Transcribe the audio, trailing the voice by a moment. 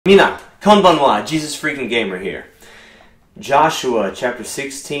Mina, konbanwa, JesusFreakinGamer here. Joshua chapter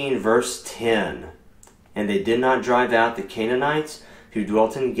 16 verse 10. And they did not drive out the Canaanites who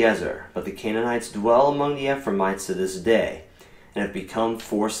dwelt in Gezer, but the Canaanites dwell among the Ephraimites to this day, and have become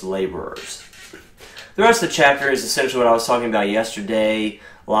forced laborers. The rest of the chapter is essentially what I was talking about yesterday.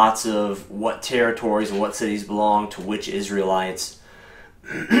 Lots of what territories and what cities belong to which Israelites.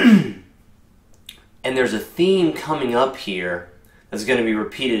 And there's a theme coming up here that's going to be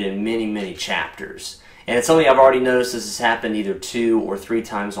repeated in many, many chapters. And it's something I've already noticed this has happened either 2 or 3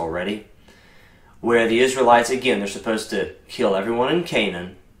 times already, where the Israelites, again, they're supposed to kill everyone in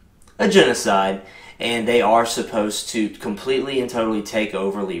Canaan, a genocide, and they are supposed to completely and totally take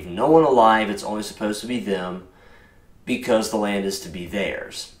over, leave no one alive. It's only supposed to be them because the land is to be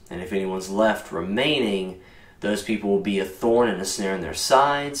theirs. And if anyone's left remaining, those people will be a thorn and a snare in their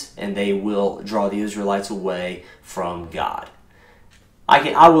sides, and they will draw the Israelites away from God.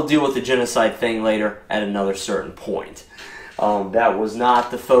 I will deal with the genocide thing later at another certain point. That was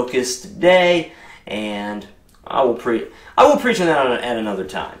not the focus today, and I will preach on that at another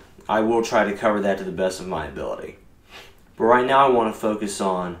time. I will try to cover that to the best of my ability. But right now I want to focus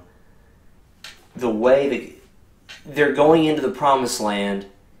on the way that they're going into the promised land,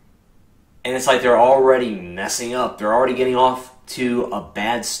 and it's like they're already messing up. They're already getting off to a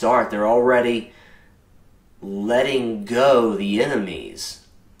bad start. They're already letting go the enemies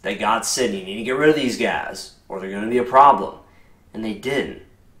that God said, you need to get rid of these guys or they're going to be a problem. And they didn't.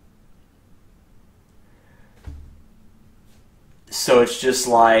 So it's just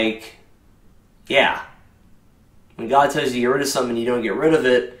like, yeah, when God tells you to get rid of something and you don't get rid of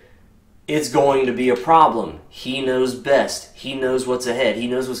it, it's going to be a problem. He knows best. He knows what's ahead. He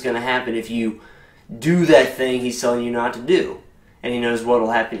knows what's going to happen if you do that thing He's telling you not to do. And He knows what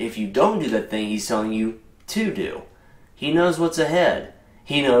will happen if you don't do that thing He's telling you to do. He knows what's ahead.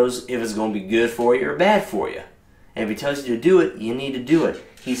 He knows if it's going to be good for you or bad for you. And if He tells you to do it, you need to do it.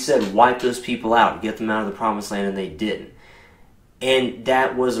 He said wipe those people out, get them out of the promised land, and they didn't. And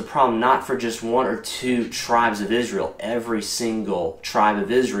that was a problem not for just 1 or 2 tribes of Israel. Every single tribe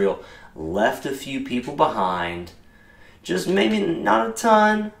of Israel left a few people behind. Just maybe not a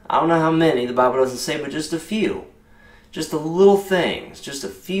ton. I don't know how many, the Bible doesn't say, but just a few. Just the little things, just a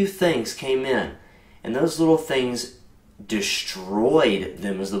few things came in. And those little things destroyed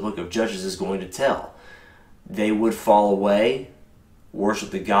them, as the book of Judges is going to tell. They would fall away, worship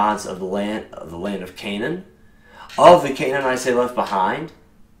the gods of the land of Canaan, of the Canaanites they left behind,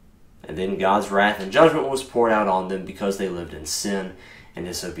 and then God's wrath and judgment was poured out on them because they lived in sin and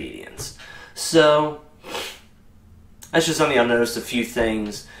disobedience. So that's just something I've noticed. A few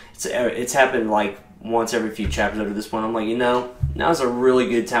things. It's happened like once every few chapters up to this point. I'm like, now's a really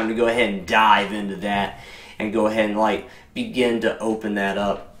good time to go ahead and dive into that and go ahead and begin to open that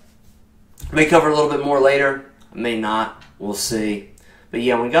up. I may cover a little bit more later. I may not. We'll see. But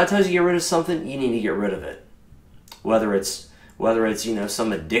yeah, when God tells you to get rid of something, you need to get rid of it. Whether it's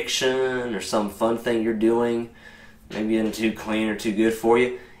some addiction or some fun thing you're doing, maybe isn't too clean or too good for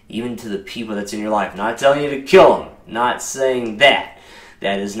you, even to the people that's in your life. Not telling you to kill them. Not saying that.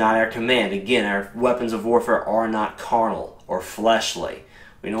 That is not our command. Again, our weapons of warfare are not carnal or fleshly.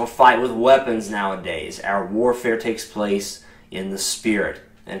 We don't fight with weapons nowadays. Our warfare takes place in the spirit,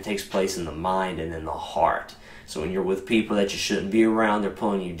 and it takes place in the mind and in the heart. So when you're with people that you shouldn't be around, they're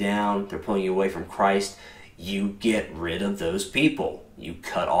pulling you down, they're pulling you away from Christ, you get rid of those people. You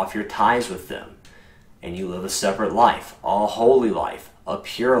cut off your ties with them, and you live a separate life, a holy life, a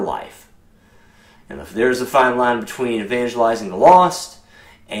pure life. And if there's a fine line between evangelizing the lost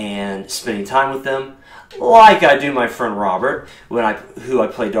and spending time with them, like I do my friend Robert, who I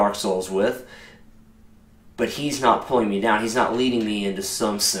play Dark Souls with, but he's not pulling me down. He's not leading me into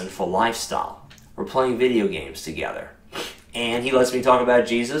some sinful lifestyle. We're playing video games together. And he lets me talk about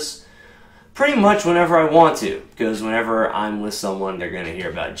Jesus pretty much whenever I want to, because whenever I'm with someone, they're going to hear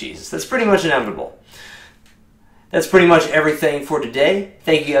about Jesus. That's pretty much inevitable. That's pretty much everything for today.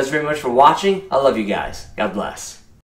 Thank you guys very much for watching. I love you guys. God bless.